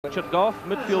Richard Goff,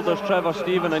 midfielders Trevor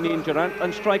Steven and Ian Durant,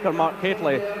 and striker Mark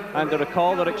Hateley. And to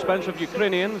recall, they're expensive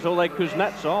Ukrainians Oleg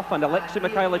Kuznetsov and Alexei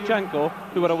Mikhailichenko,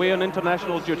 who are away on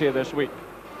international duty this week.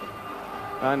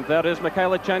 And there is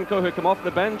Mikhailichenko, who came off the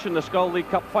bench in the Skull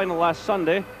League Cup final last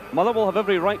Sunday. Motherwell have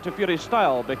every right to fear his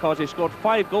style because he scored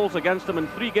 5 goals against them in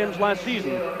 3 games last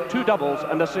season, 2 doubles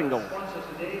and a single.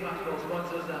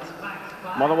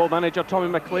 Motherwell manager Tommy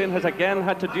McLean has again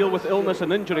had to deal with illness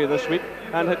and injury this week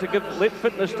and had to give late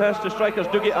fitness tests to strikers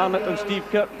Dougie Arnott and Steve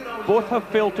Kirk. Both have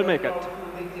failed to make it.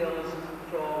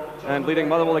 And leading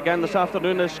Motherwell again this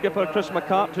afternoon is skipper Chris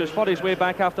McCart, who's fought his way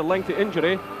back after lengthy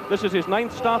injury. This is his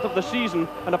 9th start of the season,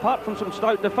 and apart from some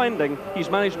stout defending, he's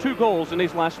managed 2 goals in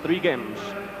his last 3 games.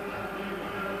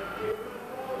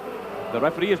 The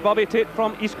referee is Bobby Tate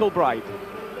from East Kilbride.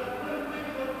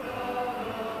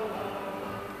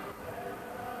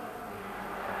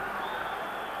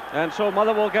 And so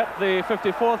Motherwell get the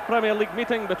 54th Premier League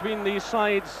meeting between these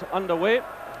sides underway.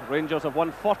 Rangers have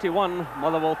won 41,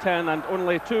 Motherwell 10, and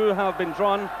only 2 have been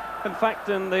drawn. In fact,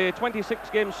 in the 26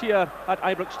 games here at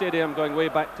Ibrox Stadium, going way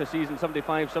back to season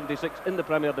 75-76 in the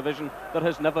Premier Division, there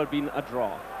has never been a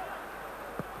draw.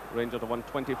 Rangers have won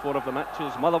 24 of the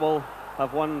matches. Motherwell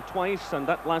have won twice, and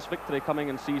that last victory coming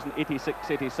in season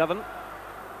 86-87,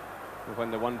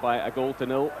 when they won by a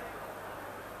 1-0.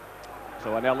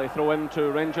 So an early throw-in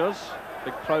to Rangers.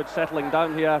 Big crowd settling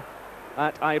down here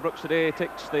at Ibrox today.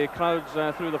 Takes the crowds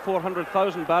through the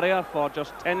 400,000 barrier for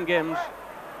just 10 games.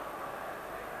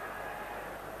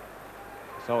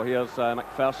 So here's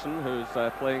McPherson, who's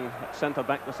playing at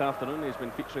centre-back this afternoon. He's been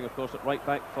featuring, of course, at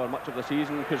right-back for much of the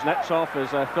season. Kuznetsov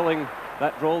is filling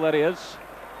that role. There he is,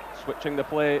 switching the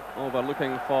play over,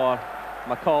 looking for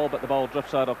McCall, but the ball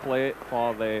drifts out of play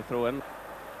for the throw-in.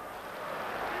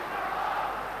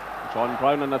 John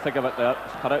Brown in the thick of it there.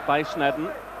 It's cut out by Snedden.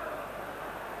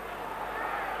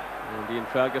 And Ian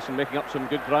Ferguson making up some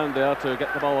good ground there to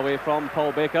get the ball away from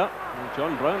Paul Baker. And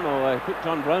John Brown will put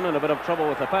John Brown in a bit of trouble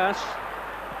with the pass.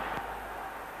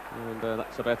 And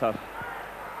that's a better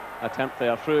attempt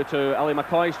there. Through to Ali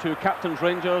McCoy's 2 captains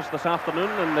Rangers this afternoon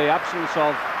in the absence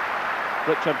of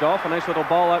Richard Goff. A nice little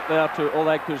ball out there to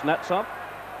Oleg Kuznetsov.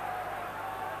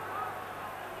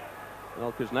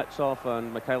 Well, Kuznetsov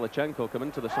and Mikhailichenko come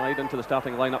into the side, into the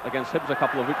starting lineup against Hibs a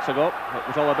couple of weeks ago. It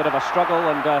was all a bit of a struggle,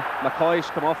 and McCoy's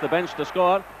come off the bench to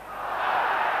score.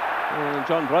 And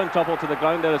John Brown toppled to the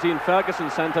ground there as Ian Ferguson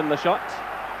sent in the shot.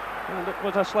 And it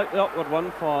was a slightly awkward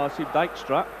one for Steve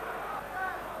Dykstra.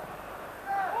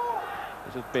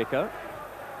 This is Baker.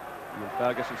 Ian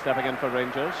Ferguson stepping in for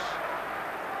Rangers.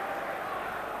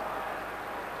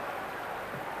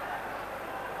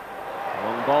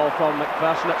 Long ball from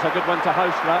McPherson. It's a good one to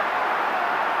Houstra.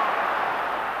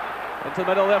 Into the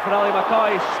middle there for Ali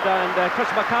McCoist, and Chris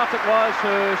McCart it was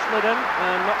who slid in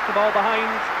and knocked the ball behind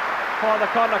for the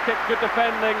corner kick. Good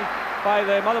defending by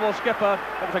the Motherwell skipper.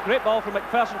 It was a great ball from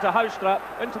McPherson to Houstra,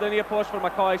 into the near post for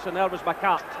McCoist, and there was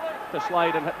McCart to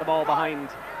slide and hit the ball behind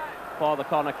for the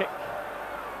corner kick.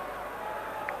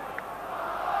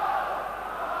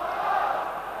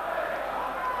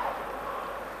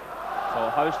 So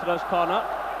Houstra's corner.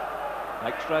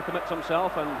 Dykstra commits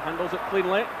himself and handles it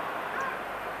cleanly.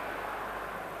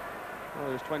 Well,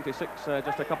 he was 26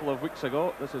 just a couple of weeks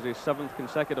ago. This is his 7th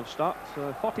consecutive start.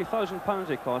 £40,000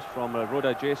 he cost from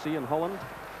Roda JC in Holland.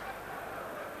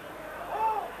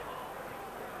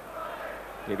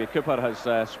 Davy Cooper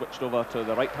has switched over to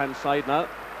the right-hand side now.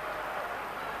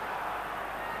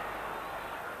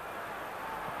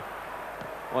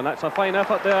 Well, and that's a fine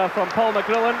effort there from Paul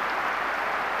McGrillen.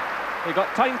 He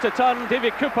got time to turn. Davy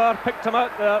Cooper picked him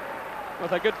out there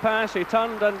with a good pass. He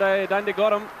turned, and Dandy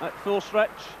got him at full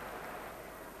stretch.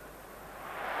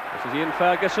 This is Ian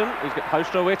Ferguson. He's got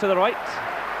Houstra away to the right.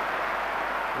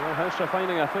 Well, Houstra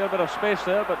finding a fair bit of space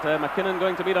there, but McKinnon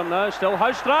going to meet him now. Still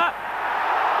Houstra.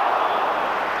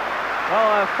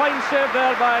 Well, a fine save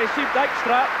there by Steve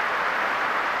Dykstra.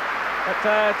 But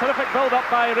terrific build-up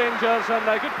by Rangers, and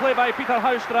a good play by Peter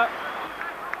Houstra.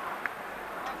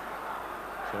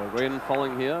 So rain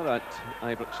falling here at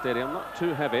Ibrox Stadium, not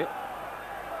too heavy.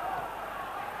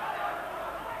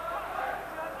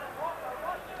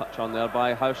 Touch on there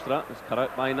by Houstra. It's cut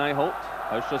out by Nyholt.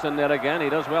 Houstra's in there again. He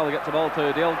does well. He gets the ball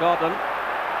to Dale Gordon.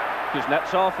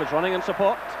 Kuznetsov is running in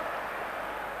support.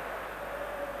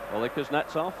 Oleg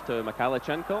Kuznetsov to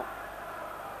Mikhailichenko.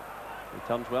 He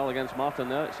turns well against Martin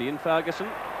there. It's Ian Ferguson.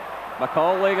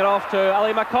 McCall laying it off to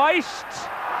Ali McCoist.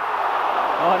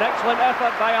 Oh, an excellent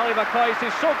effort by Ali McCoist.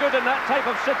 He's so good in that type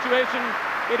of situation.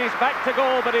 It is back to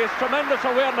goal, but he has tremendous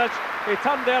awareness. He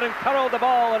turned there and curled the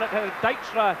ball, and it had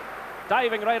Dykstra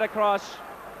diving right across.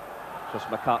 Chris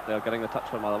McCart there getting the touch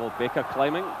for Motherwell. Baker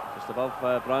climbing just above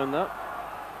Brown there.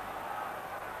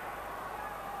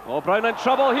 Oh, Brown in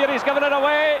trouble here, he's given it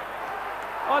away.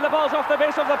 Oh, the ball's off the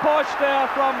base of the post there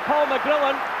from Paul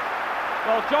McGrillen.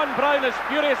 Well, John Brown is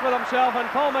furious with himself, and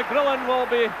Paul McGrillen will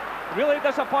be really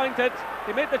disappointed.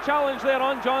 He made the challenge there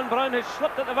on John Brown, who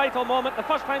slipped at the vital moment. The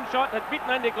first time shot had beaten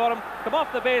Andy Gorham, come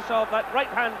off the base of that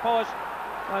right-hand post,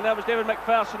 and there was David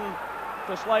McPherson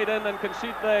to slide in and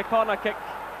concede the corner kick.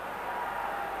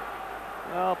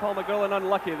 Well, Paul McGrillen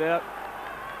unlucky there.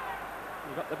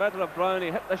 He got the better of Brown,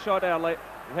 he hit the shot early,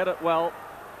 he hit it well,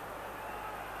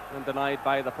 and denied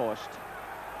by the post.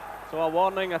 So a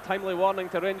warning, a timely warning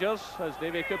to Rangers as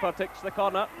Davy Cooper takes the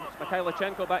corner. It's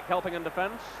Mikhailichenko back helping in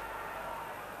defence.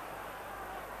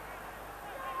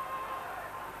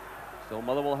 Still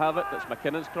Motherwell have it, it's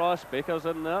McKinnon's cross, Baker's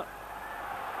in there.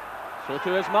 So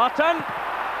too is Martin.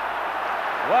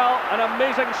 Well, an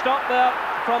amazing stop there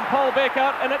from Paul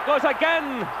Baker, and it goes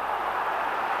again.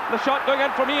 The shot going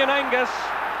in from Ian Angus.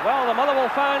 Well, the Motherwell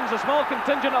fans, a small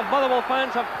contingent of Motherwell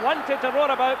fans have plenty to roar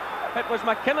about. It was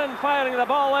McKinnon firing the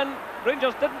ball in.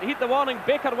 Rangers didn't heed the warning.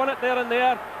 Baker won it there and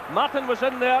there. Martin was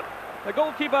in there. The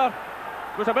goalkeeper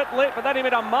was a bit late, but then he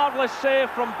made a marvellous save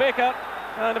from Baker.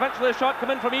 And eventually a shot came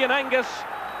in from Ian Angus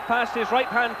past his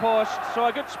right-hand post. So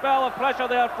a good spell of pressure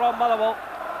there from Motherwell.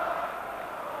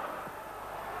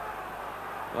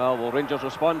 Well, will Rangers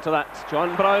respond to that?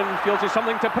 John Brown feels he's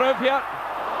something to prove here.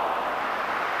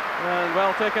 And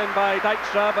well taken by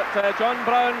Dykstra, but John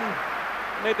Brown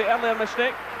made the earlier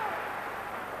mistake.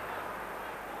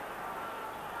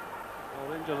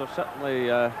 Well, Rangers have certainly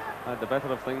had the better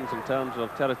of things in terms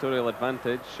of territorial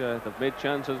advantage. They've made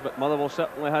chances, but Motherwell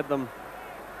certainly had them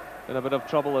in a bit of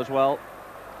trouble as well.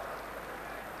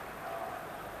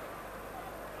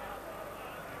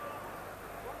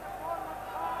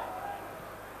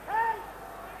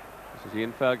 This is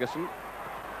Ian Ferguson.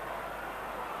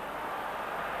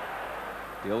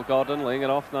 Dale Gordon laying it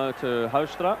off now to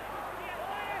Houstra.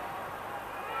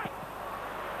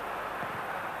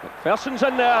 McPherson's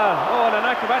in there. Oh, and an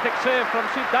acrobatic save from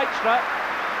Seed Dykstra.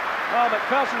 Well,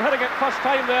 McPherson hitting it first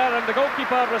time there, and the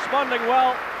goalkeeper responding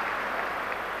well.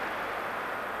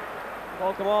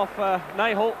 Ball come off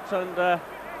Nyholt, and the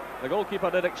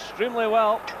goalkeeper did extremely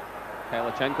well.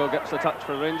 Mikhailichenko gets the touch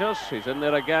for Rangers. He's in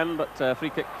there again, but free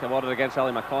kick awarded against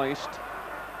Ali McCoist.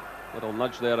 Little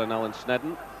nudge there on Alan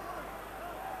Snedden.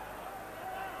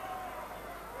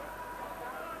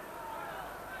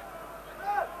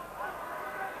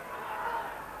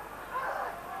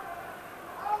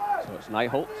 So it's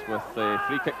Nyholt with the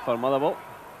free kick for Motherwell.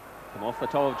 Come off the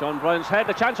top of John Brown's head.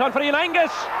 The chance on for Ian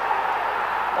Angus.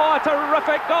 Oh, a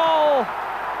terrific goal.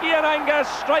 Ian Angus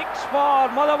strikes for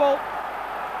Motherwell.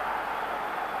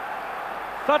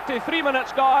 33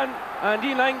 minutes gone, and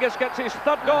Ian Angus gets his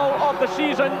third goal of the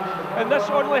season, and this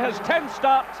only his 10th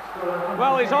start.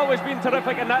 Well, he's always been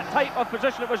terrific in that type of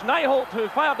position. It was Nyholt who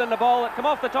fired in the ball. It came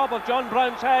off the top of John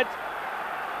Brown's head,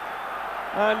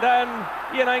 and then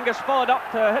Ian Angus followed up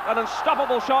to hit an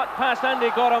unstoppable shot past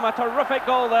Andy Gorham. A terrific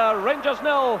goal there. Rangers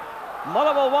 0,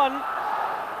 Motherwell 1.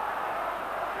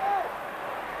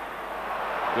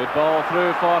 Good ball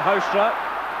through for Houstra.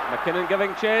 McKinnon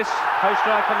giving chase.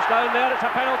 Houstra comes down there. It's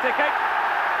a penalty kick.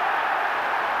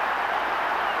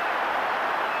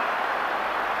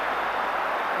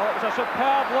 Well, it was a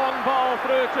superb long ball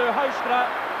through to Houstra.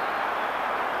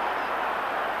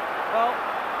 Well,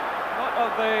 not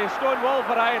of the stone wall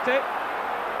variety.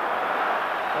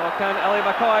 Or can Ellie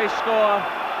McCoy score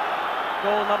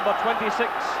goal number 26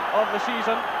 of the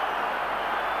season?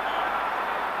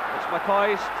 It's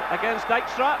McCoist against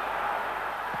Dykstra.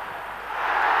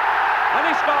 And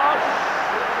he scores!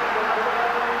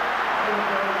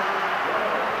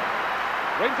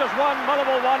 Rangers 1,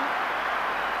 Motherwell 1.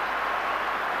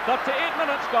 38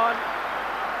 minutes gone.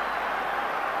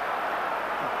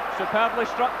 Superbly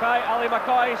struck by Ali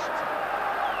McCoist,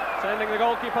 sending the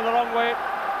goalkeeper the wrong way.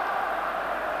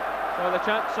 So the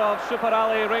chance of Super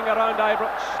Ali ring around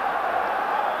Ibrox.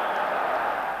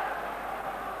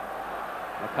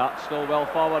 McCart still well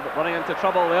forward, but running into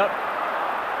trouble there.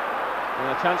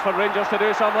 And a chance for Rangers to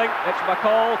do something. It's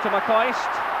McCall to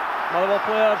McCoist. Motherwell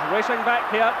players racing back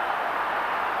here.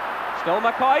 Still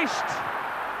McCoist.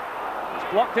 It's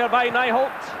blocked there by Nyholt.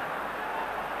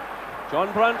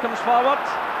 John Brown comes forward.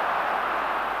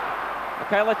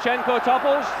 Mikhailichenko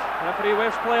topples. Referee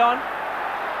waves play on.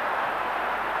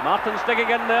 Martin's digging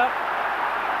in there.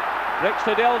 Breaks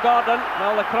to Dale Gordon.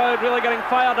 Well, the crowd really getting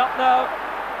fired up now.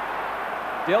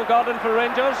 Dale Gordon for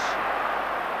Rangers.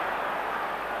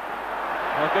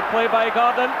 A good play by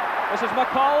Gordon. This is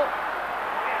McCall.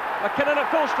 McKinnon at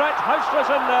full stretch, Houstra's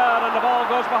in there, and the ball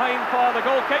goes behind for the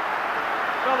goal kick.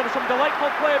 Well, there was some delightful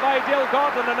play by Dale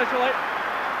Gordon initially.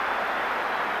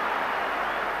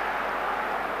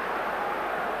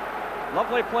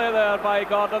 Lovely play there by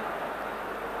Gordon.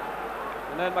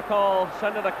 And then McCall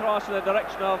sent it across in the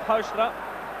direction of Houstra.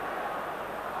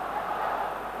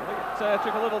 I think it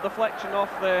took a little deflection off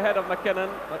the head of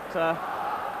McKinnon, but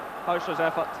Houstra's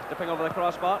effort dipping over the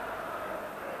crossbar.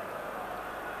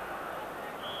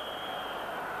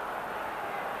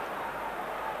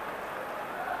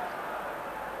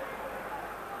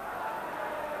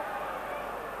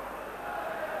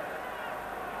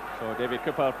 So David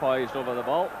Cooper poised over the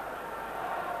ball.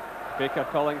 Baker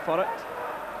calling for it.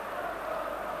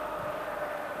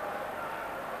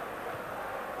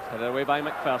 Headed away by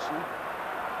McPherson.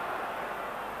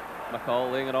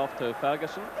 McCall laying it off to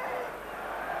Ferguson.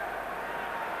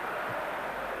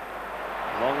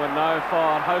 Long one now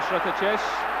for Houstra to chase.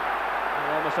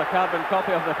 Almost a carbon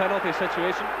copy of the penalty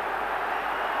situation.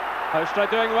 Houstra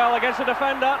doing well against the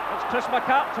defender. It's Chris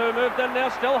McCart who moved in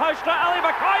there. Still Houstra. Ali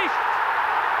McCoist!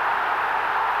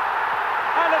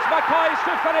 And it's McCoist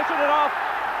who finishes it off.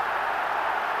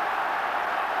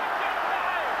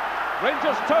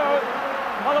 Rangers 2,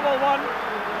 Motherwell 1,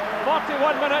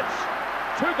 41 minutes.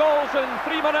 2 goals in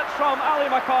 3 minutes from Ali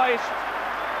McCoist.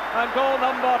 And goal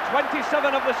number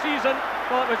 27 of the season.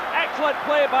 Well, it was excellent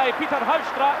play by Peter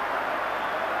Houstra.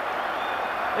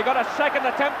 He got a second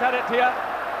attempt at it here.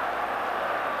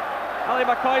 Ali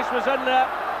McCoist was in there,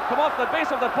 come off the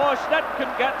base of the post, net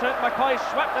couldn't get to it. McCoist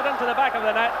swept it into the back of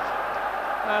the net.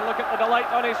 And look at the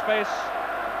delight on his face.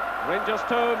 Rangers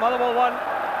 2, Motherwell 1.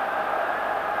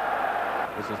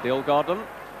 This is Dale Gordon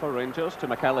for Rangers to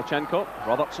Mikhailichenko.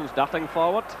 Robertson's darting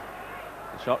forward.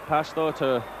 The short pass though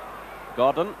to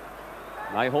Gordon.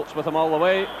 Nyholtz with him all the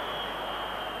way.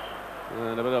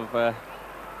 And a bit of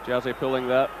jersey pulling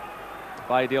there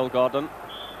by Dale Gordon.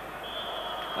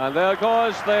 And there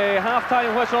goes the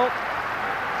half-time whistle.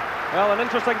 Well, an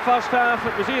interesting first half.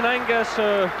 It was Ian Angus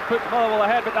who put Motherwell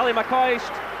ahead, but Ali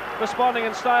McCoist responding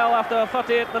in style after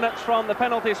 38 minutes from the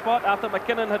penalty spot after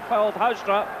McKinnon had fouled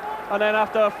Houstra. And then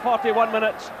after 41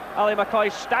 minutes, Ali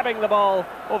McCoist stabbing the ball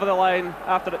over the line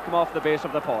after it came off the base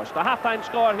of the post. A half-time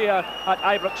score here at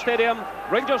Ibrox Stadium.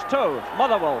 Rangers 2,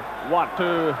 Motherwell 1.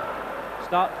 To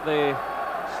start the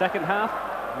second half,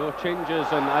 no changes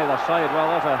on either side. Well,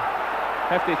 there's a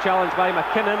hefty challenge by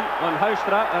McKinnon on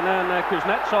Houstra, and then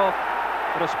Kuznetsov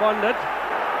responded.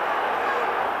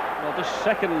 Well, just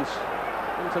seconds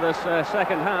into this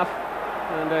second half,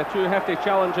 and 2 hefty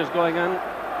challenges going in.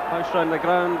 Houstra on the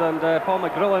ground, and Paul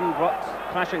McGrillen brought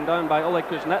crashing down by Oleg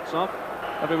Kuznetsov.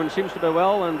 Everyone seems to be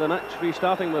well, and the match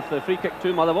restarting with the free kick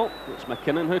to Motherwell. It's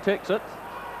McKinnon who takes it.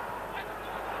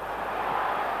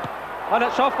 And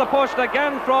it's off the post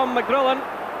again from McGrillen.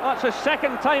 That's his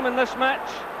second time in this match.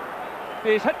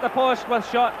 He's hit the post with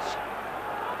shots.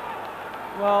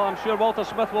 Well, I'm sure Walter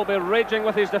Smith will be raging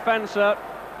with his defence there.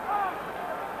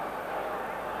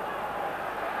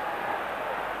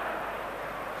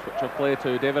 Switch of play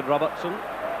to David Robertson.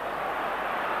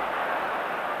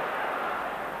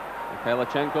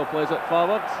 Mikhailichenko plays it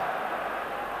forward.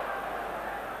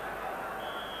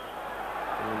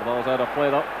 And the ball's out of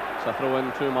play though. It's a throw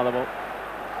in to Motherwell.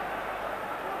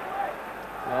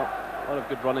 Well, a lot of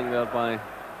good running there by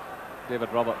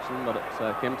David Robertson, but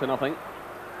it came to nothing.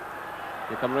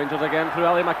 Here come Rangers again through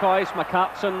Ali McCoist.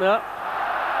 McCart's in there,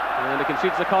 and he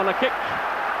concedes the corner kick.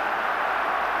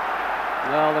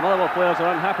 Well, the Motherwell players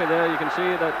are unhappy there. You can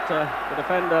see that the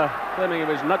defender claiming he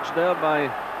was nudged there by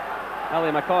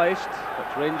Ali McCoist,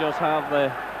 but Rangers have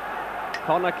the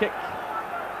corner kick.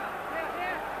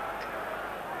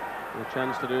 A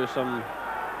chance to do some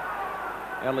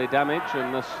early damage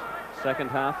in this second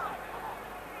half.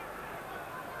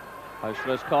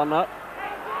 Houstra's corner.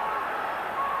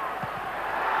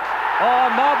 Oh,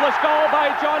 marvellous goal by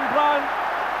John Brown.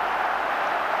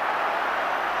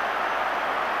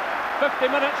 50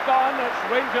 minutes gone, it's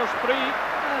Rangers 3,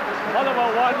 Motherwell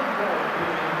 1.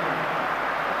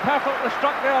 Perfectly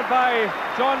struck there by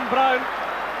John Brown,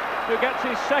 who gets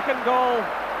his second goal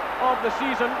of the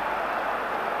season.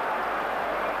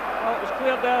 Well, it was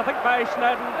cleared there, I think, by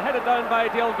Snedden, headed down by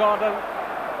Dale Gordon.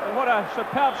 And what a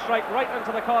superb strike right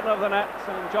into the corner of the net.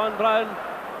 And John Brown,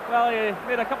 well, he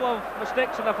made a couple of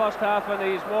mistakes in the first half, and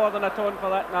he's more than atoned for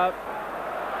that now.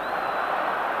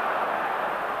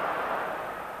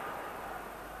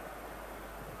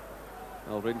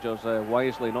 Well, Rangers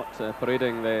wisely not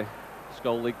parading the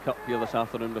Skull League Cup here this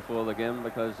afternoon before the game,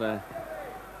 because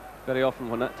very often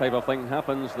when that type of thing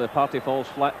happens, the party falls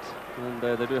flat, and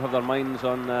they do have their minds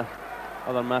on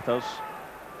other matters.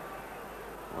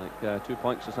 like 2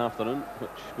 points this afternoon, which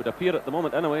would appear at the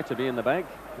moment anyway to be in the bag.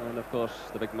 And of course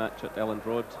the big match at Elland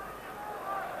Road,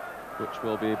 which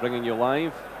we'll be bringing you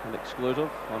live and exclusive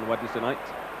on Wednesday night.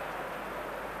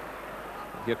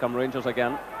 Here come Rangers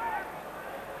again.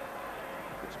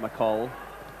 It's McCall,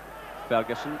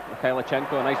 Ferguson,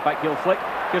 Mikhailichenko, a nice back heel flick.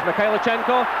 Here's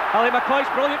Mikhailichenko, Ali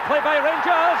McCoist, brilliant play by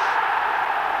Rangers.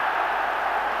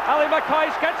 Ali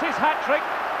McCoist gets his hat-trick.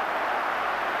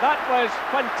 That was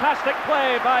fantastic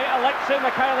play by Alexei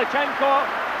Mikhailichenko.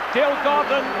 Dale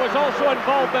Gordon was also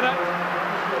involved in it.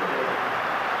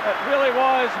 It really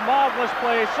was marvellous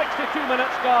play. 62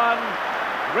 minutes gone.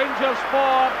 Rangers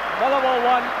 4, Motherwell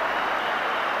 1.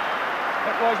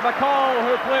 It was McCall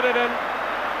who played it in.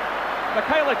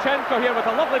 Mikhailichenko here with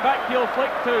a lovely back heel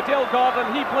flick to Dale Gordon.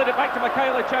 He played it back to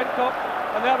Mikhailichenko,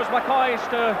 and there was McCoist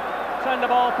to send the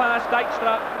ball past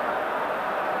Dijkstra.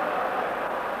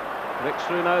 Breaks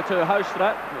through now to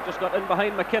Houstra. It just got in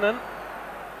behind McKinnon.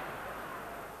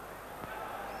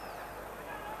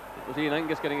 It was Ian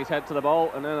Angus getting his head to the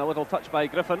ball, and then a little touch by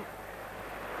Griffin.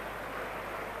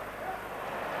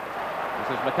 This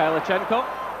is Mikhailichenko.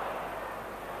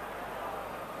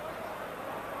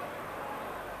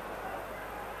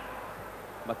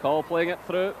 McCall playing it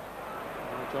through.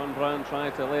 John Brown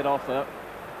trying to lay it off there.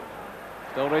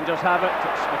 Still Rangers have it.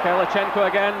 It's Mikhailichenko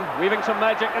again, weaving some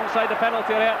magic inside the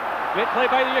penalty area. Great play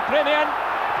by the Ukrainian.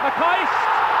 McCoist!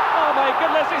 Oh my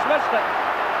goodness, he's missed it.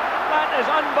 That is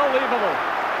unbelievable.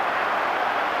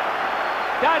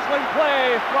 Dazzling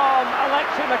play from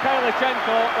Alexei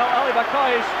Mikhailichenko. Well, Ali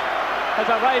McCoist has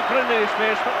a wry grin in his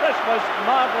face, but this was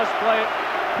marvellous play.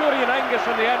 Poor Ian Angus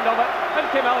in the end of it. In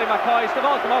came Ali McCoist. The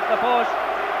ball came off the post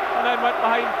and then went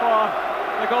behind for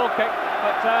the goal kick.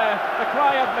 But the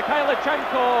cry of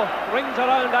Mikhailichenko rings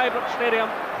around Ibrox Stadium.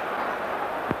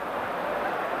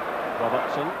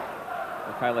 Robertson,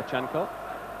 Mikhailichenko,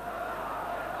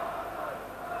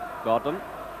 Gordon.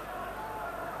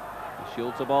 He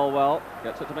shields the ball well,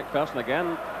 gets it to McPherson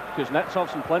again.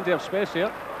 Kuznetsov's in plenty of space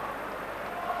here.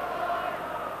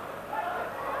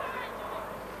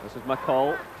 This is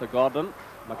McCall to Gordon.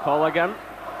 McCall again.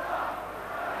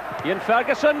 Ian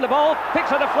Ferguson, the ball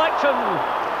takes a deflection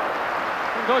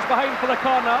and goes behind for the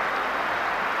corner.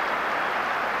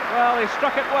 Well, he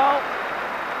struck it well.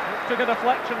 It took a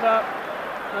deflection there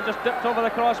and just dipped over the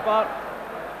crossbar.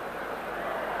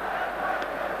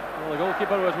 Well, the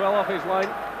goalkeeper was well off his line.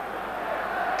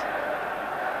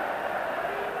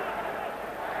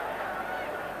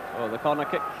 Oh, the corner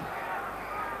kick.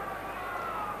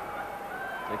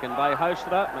 Taken by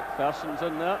Houstra. McPherson's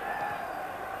in there.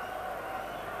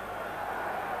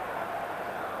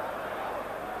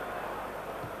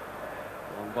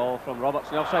 Long ball from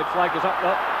Robertson. The offside flag is up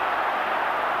there.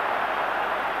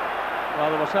 Well,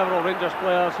 there were several Rangers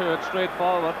players who had strayed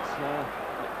forward.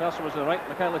 McPherson was to the right.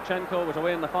 Mikhailichenko was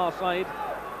away on the far side.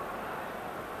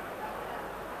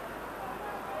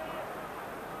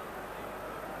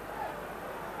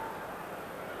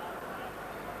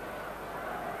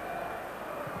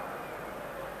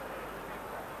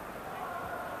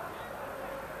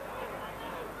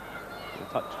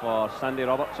 Touch for Sandy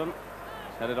Robertson.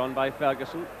 It's headed on by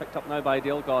Ferguson. Picked up now by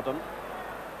Dale Gordon.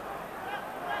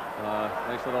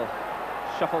 Nice little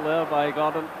shuffle there by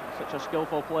Gordon. Such a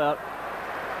skillful player.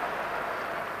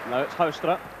 Now it's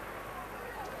Houstra.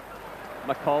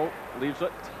 McCall leaves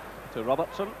it to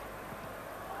Robertson.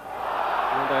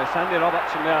 And Sandy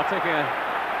Robertson there taking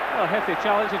a hefty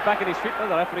challenge. He's back in his feet now.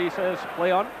 The referee says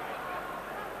play on.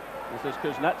 This is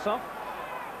Kuznetsov.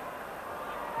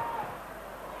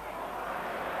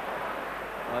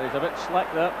 Well, he's a bit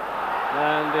slack there,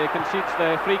 and he concedes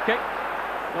the free kick.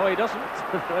 No, he doesn't.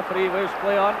 The referee waves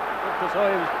play on. So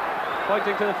he was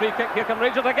pointing to the free kick. Here come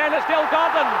Rangers again. It's Dale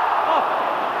Gordon. Oh.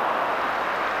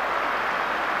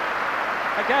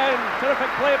 Again,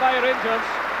 terrific play by Rangers.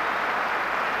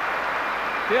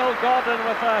 Dale Gordon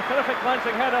with a terrific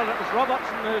glancing header. It was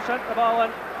Robertson who sent the ball in.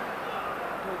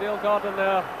 So Dale Gordon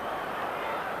there,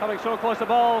 coming so close to the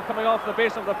ball, coming off the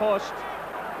base of the post.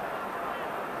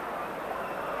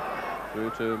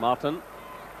 Through to Martin.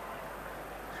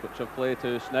 Switch of play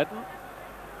to Snedden.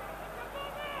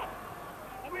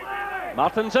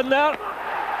 Martin's in there.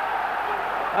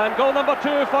 And goal number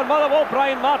 2 for Motherwell.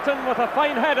 Brian Martin with a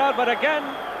fine header, but again,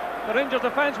 the Rangers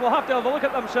defence will have to have a look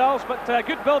at themselves. But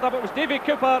good build-up. It was Davy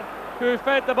Cooper who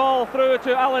fed the ball through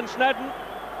to Alan Snedden.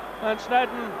 And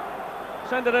Snedden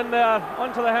sent it in there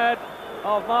onto the head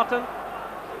of Martin.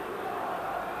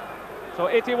 So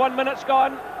 81 minutes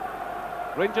gone.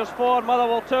 Rangers 4,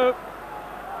 Motherwell 2.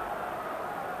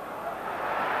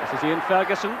 This is Ian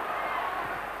Ferguson.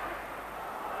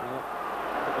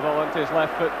 It the ball onto his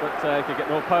left foot, but he could get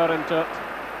no power into it.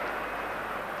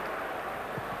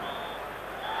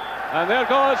 And there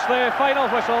goes the final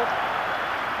whistle.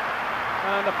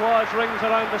 And applause rings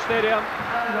around the stadium.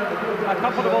 A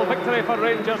comfortable victory for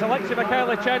Rangers. Alexei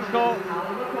Mikhailichenko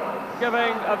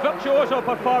giving a virtuoso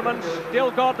performance.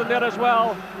 Dale Gordon there as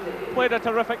well. Played a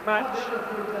terrific match.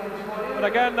 But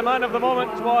again, the man of the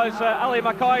moment was Ali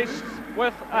McCoist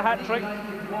with a hat-trick.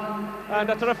 And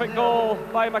a terrific goal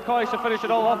by McCoist to finish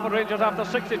it all off for Rangers after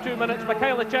 62 minutes.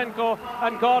 Mikhailichenko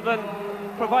and Gordon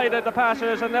provided the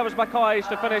passes, and there was McCoist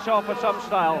to finish off with some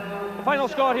style. The final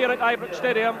score here at Ibrox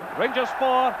Stadium, Rangers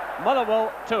 4,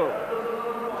 Motherwell 2.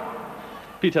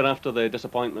 Peter, after the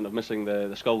disappointment of missing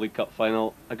the Skull League Cup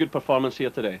final, a good performance here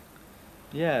today?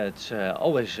 Yeah, it's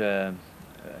always,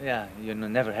 yeah, you're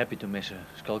never happy to miss a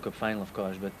Skull Cup final, of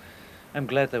course, but I'm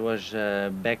glad I was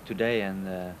back today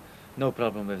and no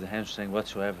problem with the hamstring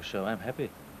whatsoever, so I'm happy.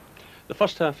 The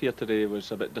first half here today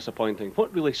was a bit disappointing.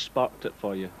 What really sparked it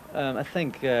for you? I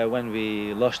think when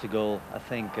we lost the goal, I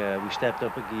think we stepped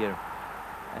up a gear,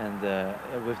 and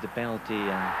with the penalty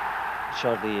and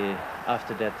shortly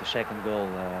after that the second goal,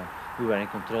 we were in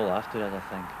control after that, I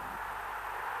think.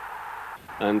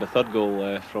 And the third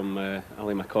goal from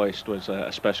Ali McCoist was a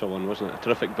special one, wasn't it? A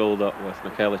terrific build-up with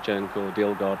Mikhailichenko,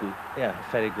 Dale Gordon. Yeah,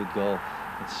 a very good goal.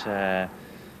 It's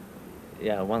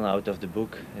yeah, one out of the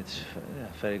book. It's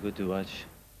very good to watch.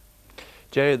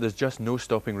 Jerry, there's just no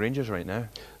stopping Rangers right now.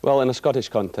 Well, in a Scottish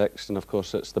context, and of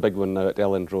course it's the big one now at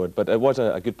Elland Road, but it was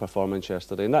a good performance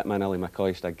yesterday. And that man, Ali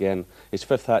McCoist, again, his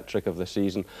 5th hat-trick of the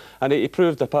season. And he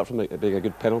proved, apart from being a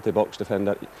good penalty box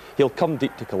defender, he'll come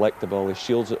deep to collect the ball, he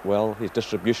shields it well, his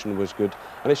distribution was good,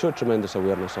 and he showed tremendous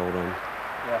awareness all round.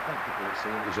 Yeah, I think people are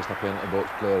saying he's just a penalty box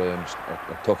player,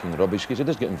 are talking rubbish, because he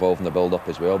does get involved in the build-up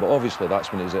as well, but obviously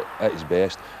that's when he's at his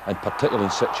best, and particularly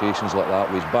in situations like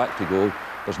that, where he's back to goal,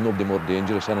 there's nobody more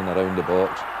dangerous in and around the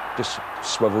box, just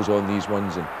swivels on these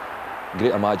ones, and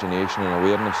great imagination and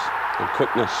awareness. And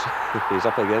quickness. He's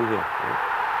up again here.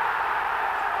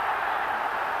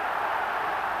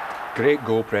 Great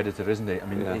goal predator, isn't he? I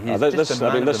mean, yeah. he's just a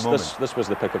man at the moment. This was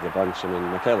the pick of the bunch. I mean,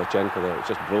 Mikhailichenko there, it's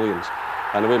just brilliance.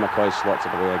 And the way McCoy slots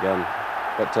it away again.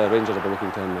 But Rangers will be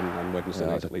looking to him on Wednesday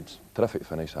night at Leeds. Terrific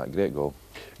finish, that great goal.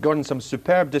 Gordon, some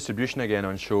superb distribution again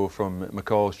on show from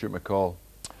McCall, Stuart McCall.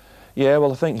 Yeah,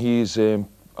 well, I think he's, I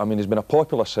mean, he's been a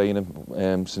popular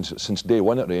signing since day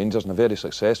one at Rangers, and a very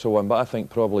successful one, but I think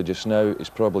probably just now he's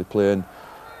probably playing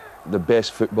the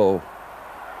best football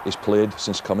he's played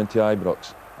since coming to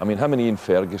Ibrox. I mean, him and Ian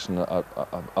Ferguson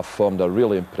have formed a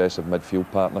really impressive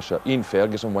midfield partnership. Ian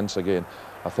Ferguson, once again,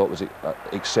 I thought was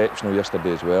exceptional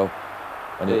yesterday as well.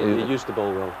 And he used the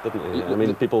ball well, didn't he? I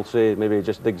mean, people say maybe he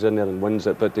just digs in there and wins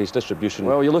it, but his distribution...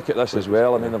 Well, you look at this as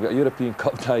well. I mean, they've got a European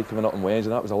Cup tie coming up on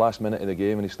Wednesday, and that was the last minute of the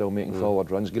game, and he's still making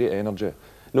forward runs. Great energy.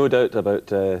 No doubt about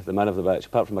the man of the match,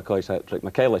 apart from McCoy's hat-trick.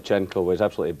 Mikhailichenko was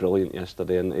absolutely brilliant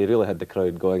yesterday, and he really had the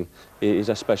crowd going. He's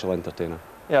a special entertainer.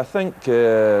 Yeah, I think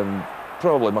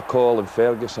probably McCall and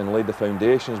Ferguson laid the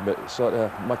foundations, but sort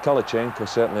of Mikhailichenko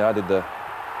certainly added the...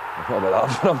 What about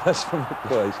that for a miss from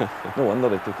McCoy? No wonder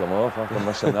they took him off after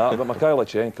missing that. But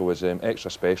Mikhailichenko was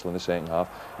extra special in the second half.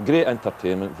 Great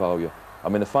entertainment value. I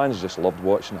mean, the fans just loved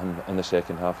watching him in the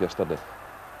second half yesterday.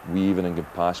 Weaving and giving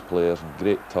past players, and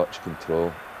great touch,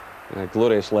 control. Yeah,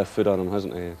 glorious left foot on him,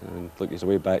 hasn't he? I mean, look, he's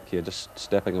away back here, just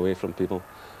stepping away from people.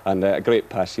 And a great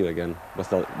pass here again, with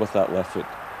that left foot.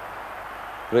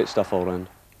 Great stuff all round.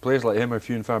 Players like him are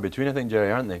few and far between, I think,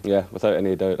 Jerry, aren't they? Yeah, without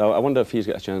any doubt. I wonder if he's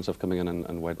got a chance of coming in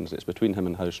on Wednesday. It's between him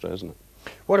and Houstra, isn't it?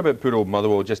 What about poor old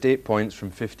Motherwell? Just 8 points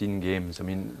from 15 games. I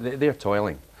mean, they're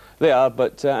toiling. They are,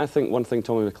 but I think one thing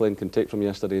Tommy McLean can take from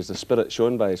yesterday is the spirit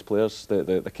shown by his players.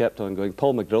 They kept on going.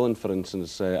 Paul McGrillen, for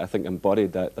instance, I think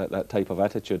embodied that type of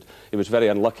attitude. He was very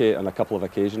unlucky on a couple of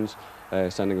occasions,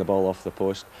 sending the ball off the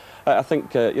post. I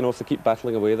think, you know, if they keep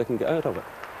battling away, they can get out of it.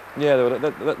 Yeah,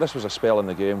 this was a spell in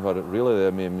the game where it really, I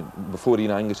mean, before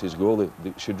Ian Angus's goal,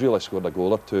 they should really have scored a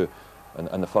goal or two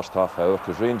in the first half hour,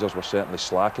 because Rangers were certainly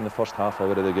slack in the first half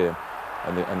hour of the game,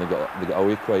 and they got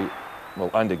away quite well.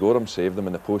 Andy Gorham saved them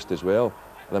in the post as well.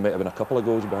 There might have been a couple of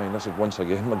goals behind. This is once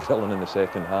again McGrillen in the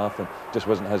second half, and just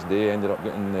wasn't his day. Ended up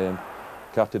getting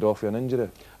carted off with an injury.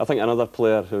 I think another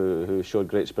player who showed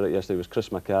great spirit yesterday was Chris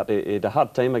McCart. He had a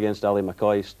hard time against Ali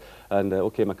McCoist, and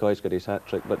OK, McCoy's got his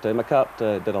hat-trick, but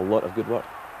McCart did a lot of good work.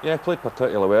 Yeah, played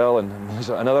particularly well, and there's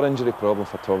another injury problem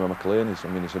for Tommy McLean. He's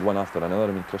had one after another.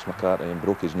 I mean, Chris McCart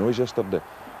broke his nose yesterday,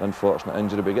 unfortunate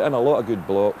injury, but getting a lot of good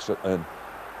blocks and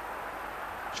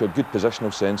showed good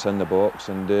positional sense in the box,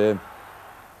 and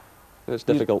It's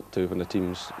difficult to when the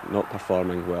team's not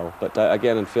performing well. But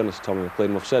again, in fairness to Tommy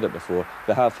McLean, we've said it before,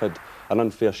 they have had an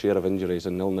unfair share of injuries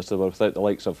and illness. They were without the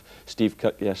likes of Steve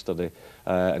Cook yesterday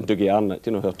and Dougie Arnott,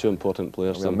 you know, who are two important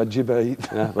players. Well,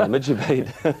 Midgey-bite. Yeah, well,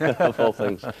 Midgey-bite, of all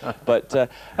things. But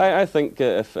I think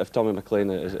if Tommy McLean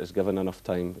is given enough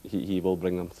time, he will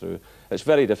bring them through. It's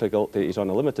very difficult. He's on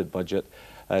a limited budget.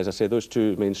 As I say, those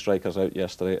two main strikers out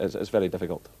yesterday, it's very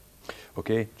difficult.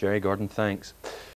 OK, Jerry Gordon, thanks.